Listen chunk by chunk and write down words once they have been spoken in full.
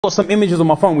Got some images on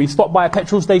my phone. We stopped by a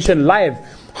petrol station live.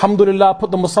 Alhamdulillah, put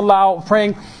the musalla out,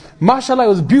 praying. MashaAllah, it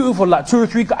was beautiful. Like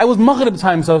it was Maghrib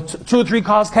time, so 2 or 3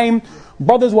 cars came.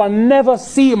 Brothers who I never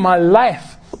see in my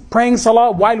life praying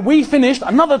salah. While we finished,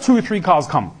 another 2 or 3 cars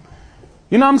come.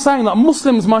 You know what I'm saying? Like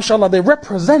Muslims, MashaAllah, they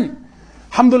represent.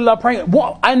 Alhamdulillah, praying.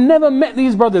 I never met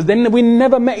these brothers. We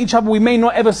never met each other. We may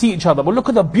not ever see each other. But look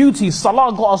at the beauty.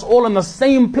 Salah got us all on the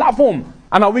same platform.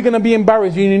 And are we going to be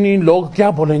embarrassed?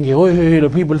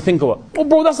 The people think of it. Oh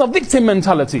bro, that's a victim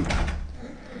mentality.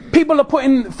 People are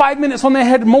putting 5 minutes on their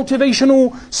head,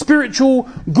 motivational, spiritual,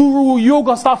 guru,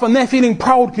 yoga stuff, and they're feeling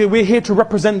proud because we're here to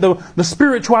represent the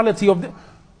spirituality of the...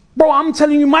 Bro, I'm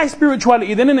telling you my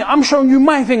spirituality, then innit? I'm showing you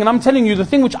my thing, and I'm telling you the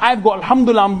thing which I've got,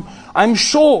 alhamdulillah, I'm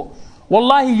sure.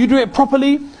 Wallahi, you do it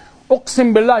properly,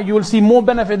 uqsim billah, you will see more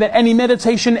benefit than any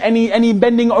meditation, any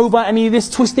bending over, any this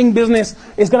twisting business.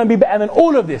 Is going to be better than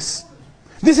all of this.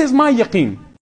 This is my yaqeen.